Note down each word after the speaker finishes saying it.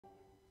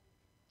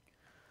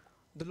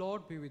The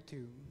Lord be with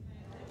you.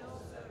 And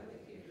also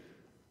with you.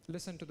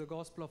 Listen to the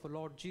Gospel of our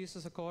Lord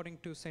Jesus according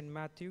to St.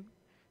 Matthew,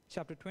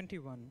 chapter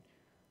 21,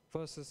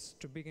 verses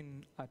to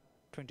begin at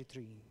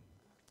 23.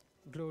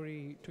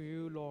 Glory to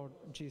you, Lord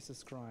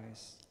Jesus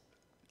Christ.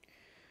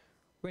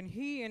 When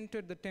he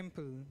entered the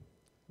temple,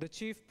 the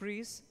chief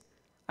priests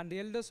and the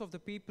elders of the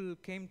people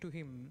came to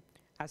him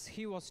as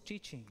he was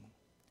teaching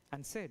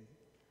and said,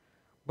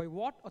 "By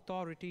what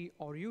authority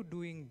are you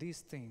doing these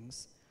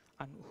things,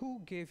 and who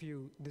gave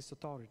you this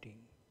authority?"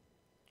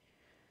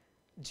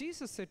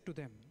 Jesus said to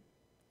them,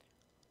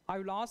 "I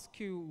will ask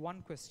you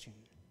one question.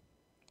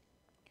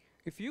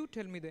 If you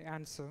tell me the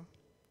answer,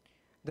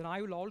 then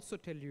I will also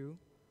tell you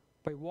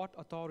by what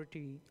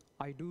authority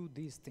I do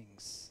these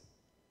things.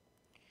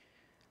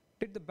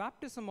 Did the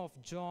baptism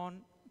of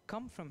John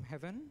come from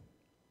heaven,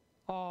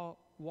 or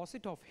was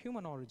it of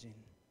human origin?"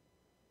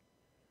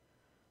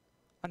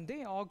 And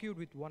they argued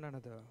with one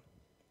another.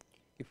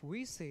 "If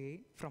we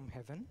say from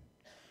heaven,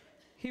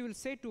 he will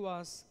say to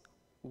us,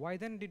 'Why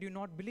then did you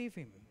not believe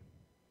him?'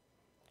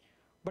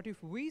 But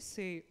if we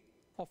say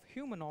of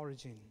human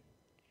origin,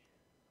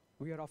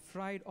 we are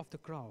afraid of the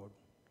crowd,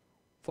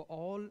 for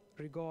all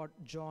regard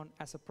John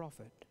as a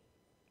prophet."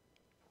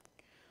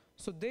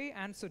 So they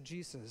answered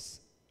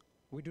Jesus,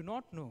 "We do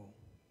not know."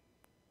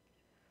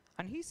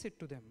 And he said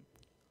to them,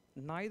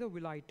 "Neither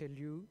will I tell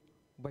you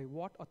by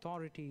what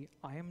authority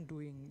I am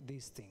doing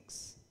these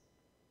things.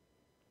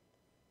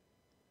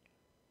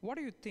 What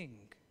do you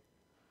think?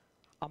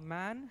 A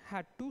man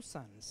had 2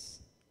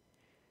 sons.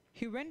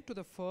 He went to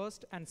the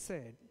first and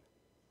said,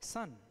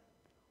 'Son,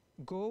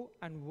 go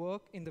and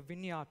work in the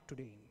vineyard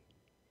today.'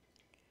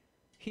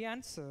 He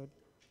answered,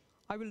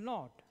 'I will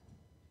not.'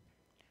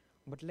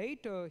 But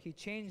later he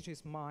changed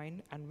his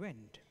mind and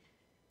went.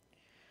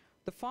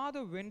 The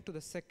father went to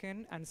the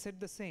second and said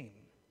the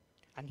same.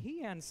 And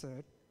he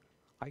answered,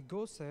 'I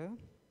go, sir.'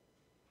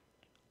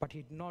 But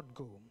he did not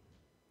go.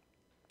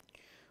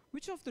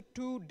 Which of the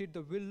 2 did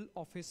the will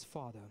of his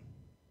father?"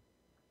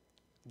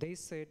 They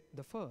said,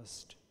 "The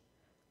first."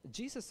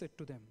 Jesus said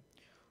to them,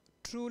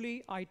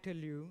 "Truly I tell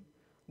you,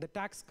 the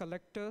tax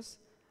collectors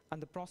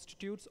and the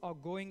prostitutes are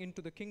going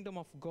into the kingdom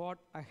of God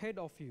ahead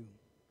of you.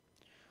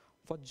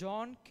 For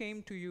John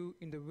came to you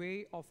in the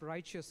way of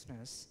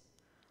righteousness,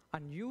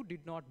 and you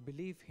did not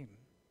believe him.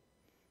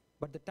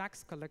 But the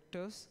tax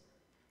collectors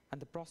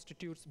and the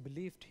prostitutes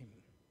believed him.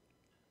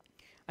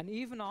 And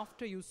even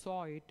after you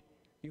saw it,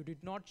 you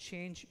did not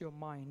change your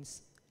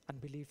minds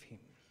and believe him."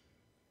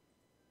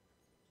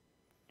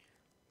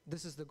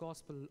 This is the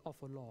gospel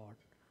of our Lord.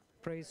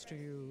 Praise to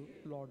you,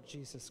 Lord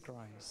Jesus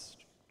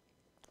Christ.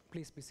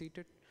 Please be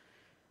seated.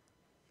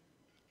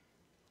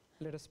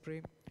 Let us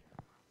pray.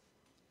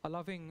 Our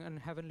loving and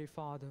heavenly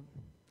Father,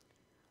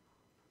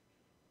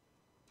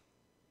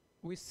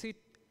 we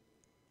sit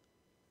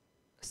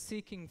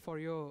seeking for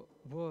your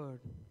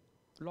word.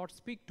 Lord,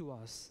 speak to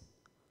us.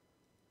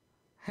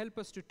 Help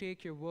us to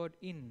take your word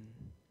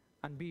in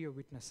and be your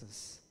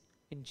witnesses.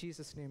 In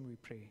Jesus' name we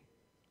pray.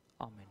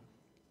 Amen.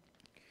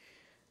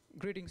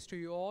 Greetings to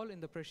you all in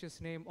the precious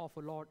name of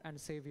our Lord and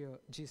Savior,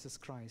 Jesus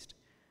Christ.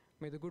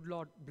 May the good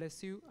Lord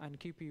bless you and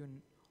keep you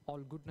in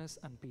all goodness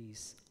and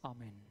peace.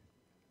 Amen.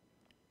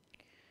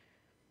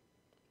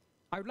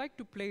 I would like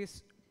to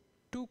place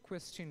 2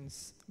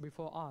 questions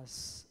before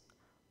us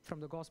from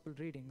the gospel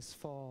readings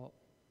for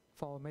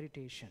our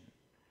meditation.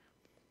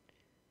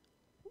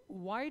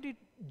 Why did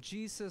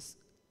Jesus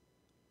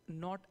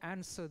not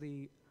answer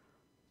the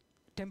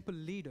temple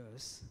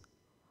leaders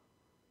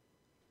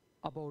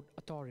about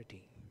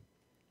authority?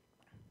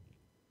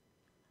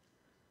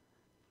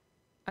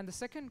 And the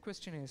second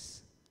question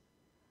is,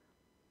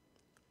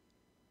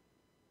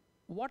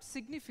 what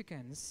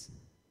significance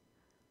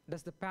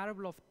does the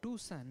parable of 2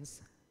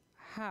 sons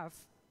have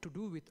to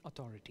do with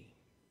authority?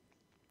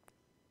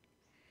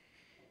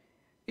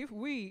 If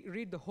we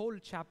read the whole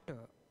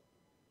chapter,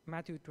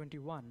 Matthew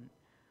 21,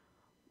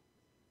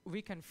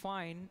 we can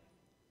find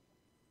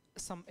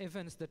some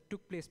events that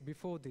took place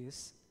before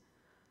this.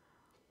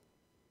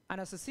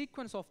 And as a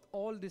sequence of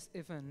all these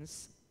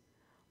events,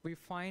 we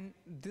find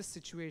this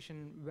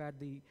situation where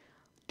the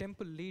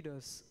temple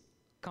leaders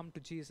come to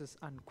Jesus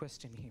and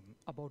question him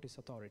about his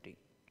authority.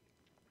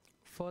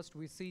 First,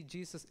 we see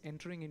Jesus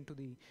entering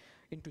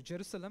into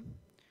Jerusalem,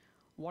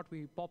 what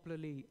we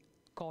popularly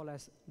call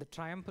as the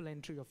triumphal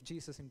entry of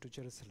Jesus into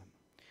Jerusalem,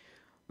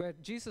 where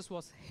Jesus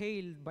was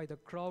hailed by the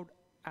crowd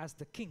as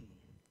the King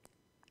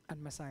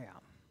and Messiah.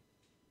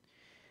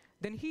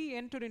 Then he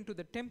entered into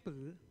the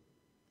temple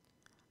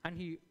and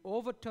he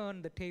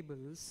overturned the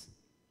tables,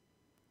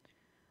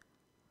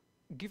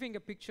 giving a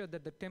picture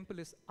that the temple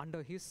is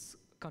under his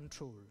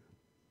control,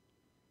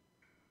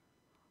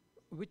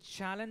 which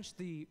challenged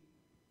the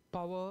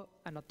power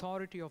and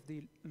authority of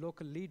the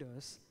local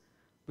leaders,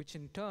 which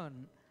in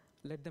turn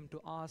led them to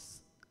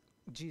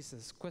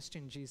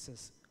question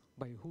Jesus,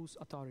 by whose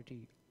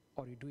authority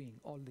are you doing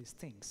all these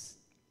things?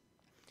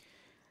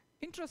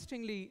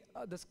 Interestingly,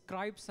 the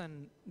scribes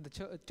and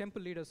the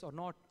temple leaders are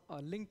not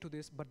linked to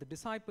this, but the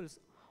disciples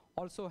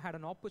also had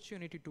an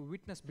opportunity to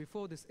witness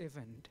before this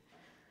event.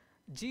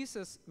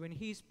 Jesus, when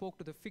he spoke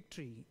to the fig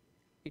tree,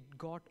 it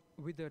got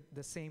withered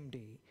the same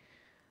day.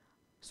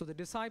 So the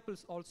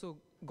disciples also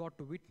got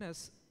to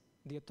witness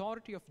the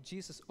authority of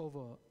Jesus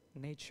over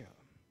nature.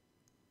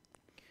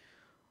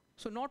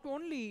 So not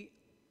only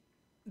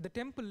the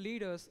temple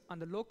leaders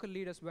and the local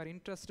leaders were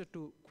interested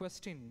to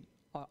question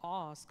or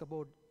ask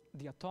about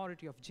the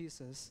authority of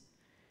Jesus,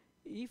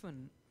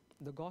 even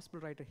the gospel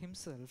writer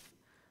himself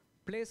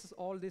places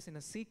all this in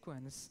a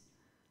sequence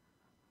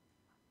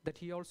that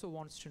he also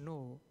wants to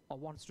know or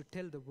wants to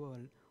tell the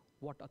world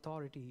what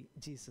authority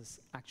Jesus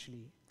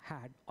actually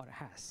had or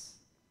has.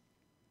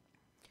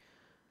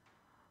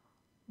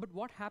 But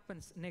what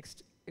happens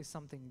next is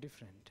something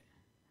different.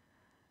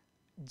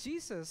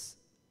 Jesus,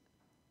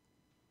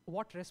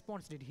 what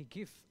response did he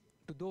give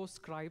to those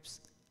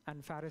scribes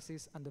and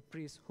Pharisees and the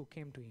priests who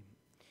came to him?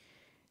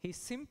 He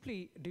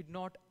simply did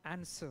not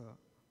answer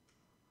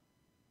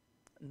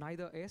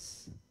neither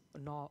yes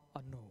nor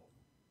a no.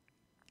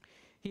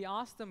 He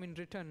asked them in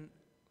return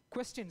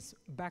questions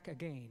back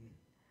again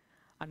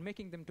and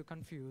making them to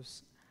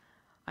confuse.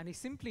 And he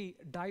simply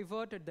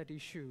diverted that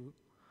issue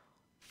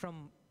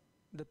from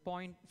the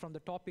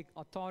topic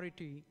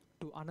authority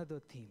to another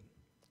theme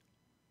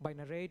by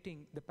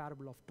narrating the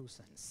parable of two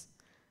sons.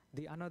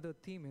 The another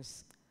theme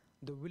is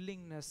the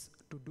willingness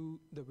to do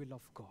the will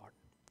of God.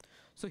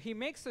 So he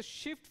makes a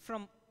shift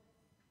from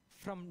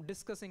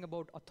discussing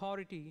about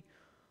authority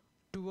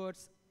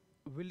towards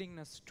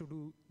willingness to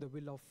do the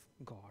will of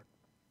God.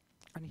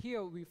 And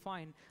here we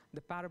find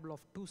the parable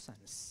of two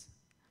sons.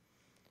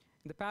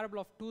 In the parable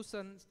of two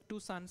sons, the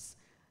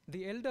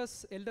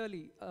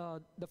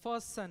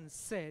first son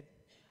said,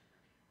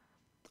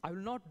 I will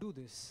not do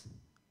this.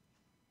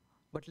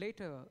 But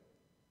later,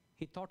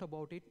 he thought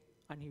about it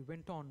and he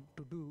went on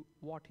to do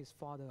what his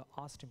father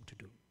asked him to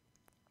do.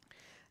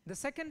 The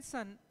second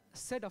son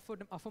said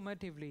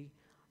affirmatively,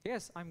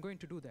 yes, I'm going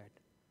to do that.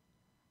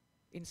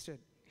 Instead,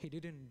 he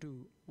didn't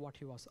do what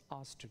he was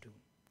asked to do.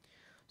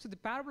 So the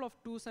parable of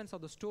two sons or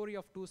the story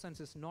of two sons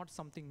is not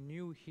something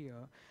new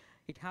here.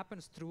 It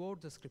happens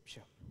throughout the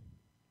scripture.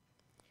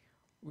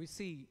 We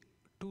see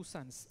two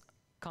sons,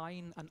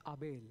 Cain and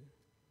Abel,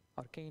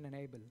 or Cain and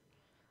Abel.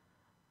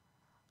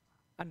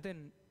 And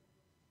then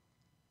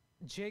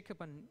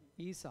Jacob and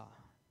Esau,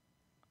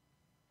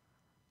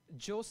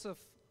 Joseph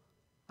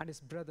and his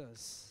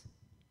brothers,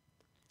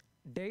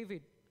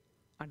 David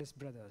and his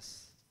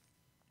brothers.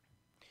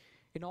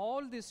 In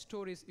all these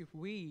stories, if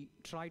we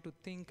try to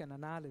think and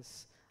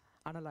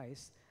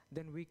analyze,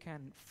 then we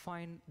can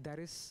find there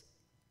is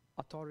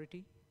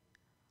authority,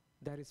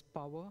 there is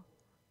power,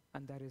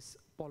 and there is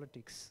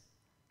politics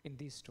in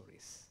these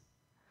stories.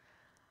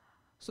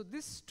 So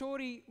this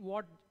story,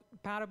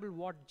 parable,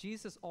 what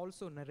Jesus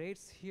also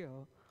narrates here,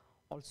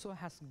 also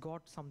has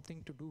got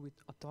something to do with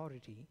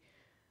authority,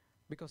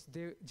 because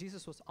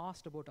Jesus was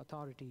asked about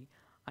authority,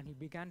 and he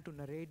began to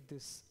narrate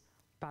this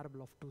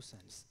parable of two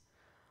sons.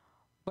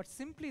 But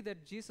simply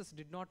that Jesus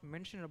did not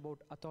mention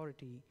about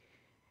authority,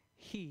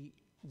 he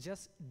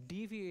just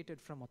deviated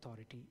from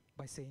authority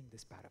by saying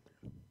this parable.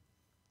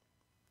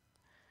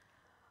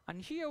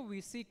 And here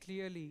we see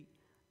clearly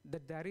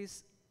that there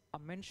is a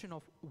mention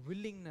of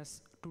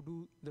willingness to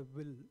do the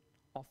will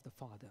of the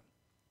Father.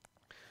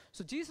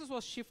 So Jesus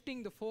was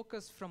shifting the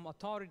focus from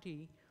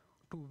authority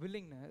to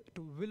willingness,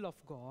 to will of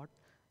God,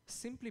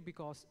 simply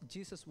because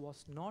Jesus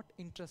was not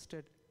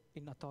interested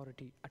in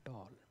authority at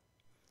all.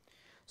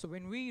 So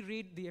when we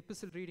read the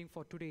epistle reading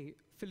for today,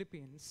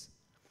 Philippians,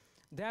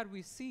 there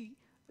we see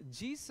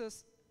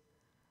Jesus,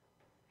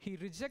 he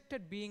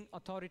rejected being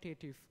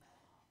authoritative,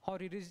 or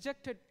he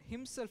rejected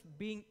himself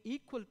being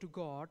equal to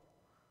God.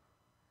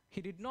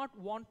 He did not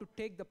want to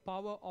take the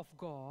power of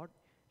God.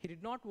 He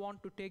did not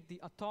want to take the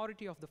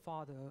authority of the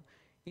Father.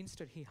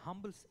 Instead, he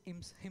humbles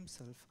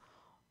himself,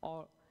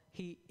 or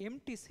he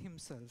empties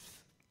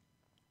himself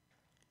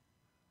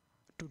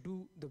to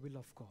do the will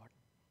of God.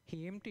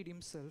 He emptied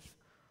himself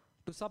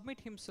to submit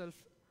himself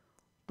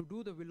to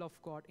do the will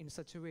of God in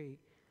such a way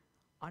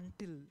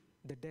until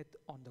the death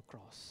on the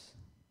cross.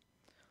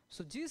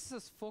 So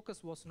Jesus'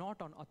 focus was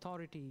not on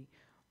authority,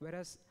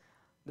 whereas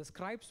the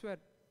scribes were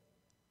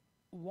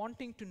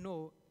wanting to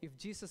know if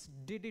Jesus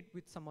did it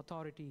with some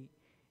authority,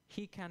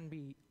 he can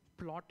be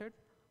plotted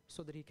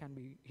so that he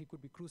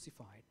could be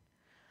crucified.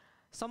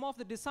 Some of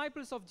the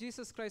disciples of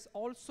Jesus Christ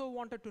also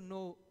wanted to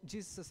know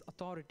Jesus'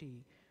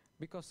 authority,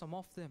 because some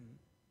of them,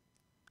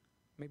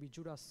 maybe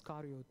Judas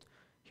Iscariot,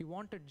 he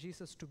wanted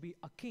Jesus to be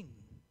a king,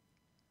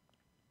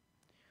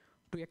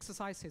 to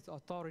exercise his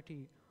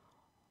authority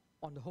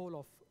on the whole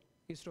of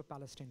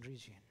Israel-Palestine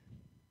region.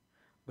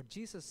 But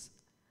Jesus,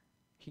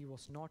 he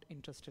was not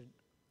interested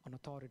in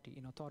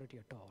authority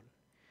at all.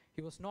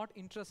 He was not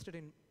interested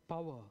in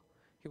power.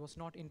 He was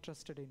not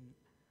interested in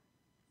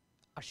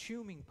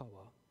assuming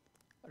power.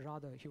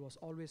 Rather, he was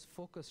always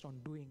focused on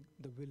doing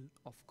the will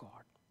of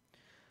God,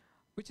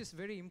 which is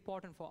very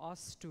important for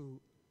us to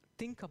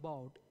think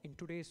about in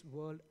today's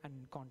world and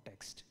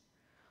context.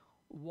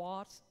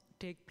 Wars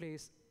take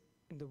place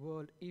in the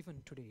world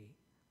even today,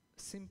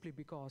 simply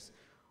because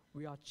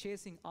we are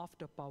chasing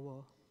after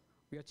power,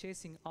 we are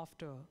chasing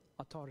after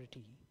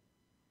authority.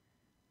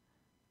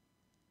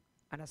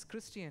 And as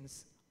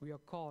Christians, we are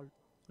called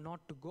not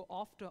to go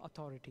after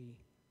authority,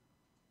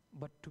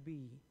 but to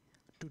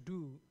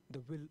do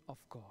the will of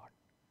God,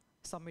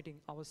 submitting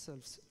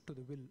ourselves to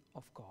the will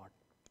of God.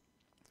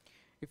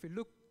 If we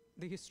look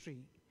the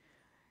history,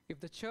 if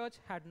the church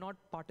had not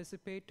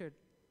participated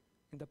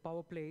in the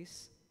power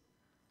plays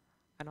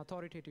and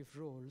authoritative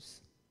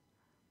roles,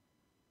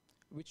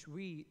 which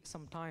we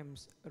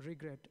sometimes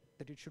regret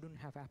that it shouldn't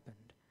have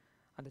happened,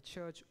 and the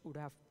church would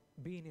have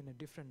been in a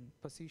different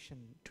position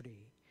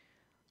today,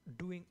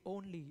 doing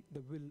only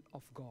the will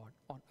of God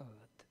on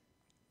earth.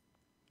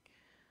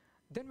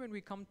 Then when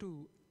we come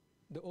to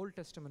the Old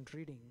Testament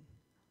reading,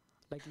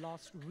 like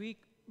last week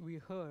we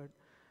heard,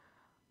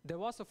 there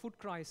was a food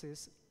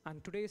crisis,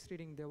 and today's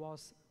reading there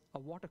was a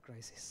water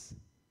crisis.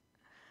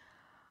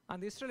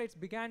 And the Israelites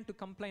began to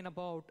complain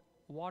about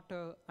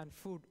water and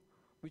food,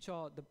 which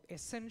are the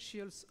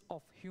essentials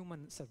of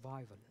human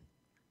survival.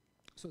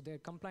 So their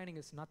complaining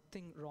is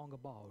nothing wrong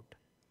about.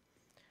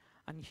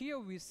 And here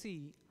we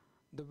see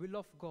the will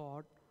of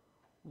God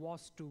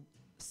was to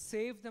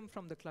save them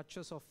from the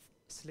clutches of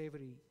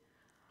slavery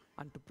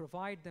and to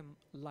provide them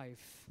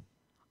life,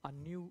 a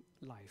new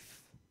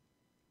life.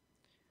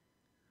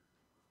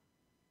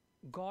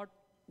 God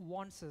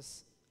wants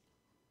us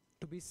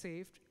to be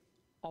saved,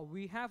 or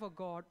we have a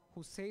God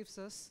who saves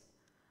us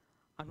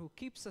and who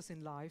keeps us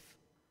in life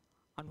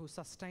and who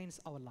sustains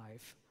our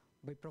life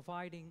by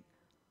providing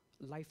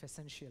life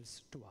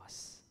essentials to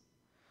us.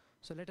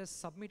 So let us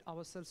submit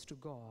ourselves to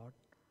God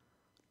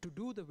to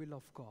do the will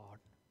of God,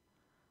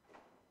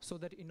 so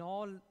that in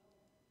all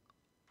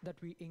that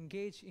we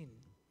engage in,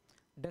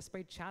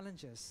 despite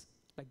challenges,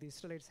 like the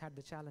Israelites had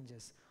the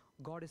challenges,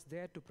 God is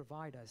there to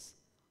provide us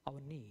our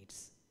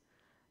needs.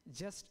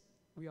 Just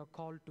we are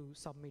called to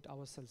submit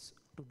ourselves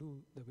to do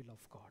the will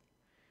of God.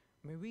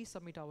 May we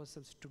submit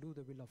ourselves to do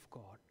the will of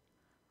God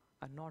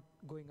and not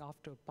going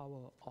after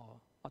power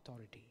or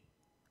authority.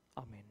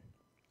 Amen.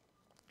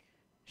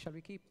 Shall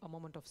we keep a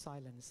moment of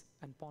silence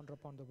and ponder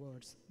upon the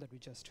words that we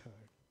just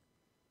heard?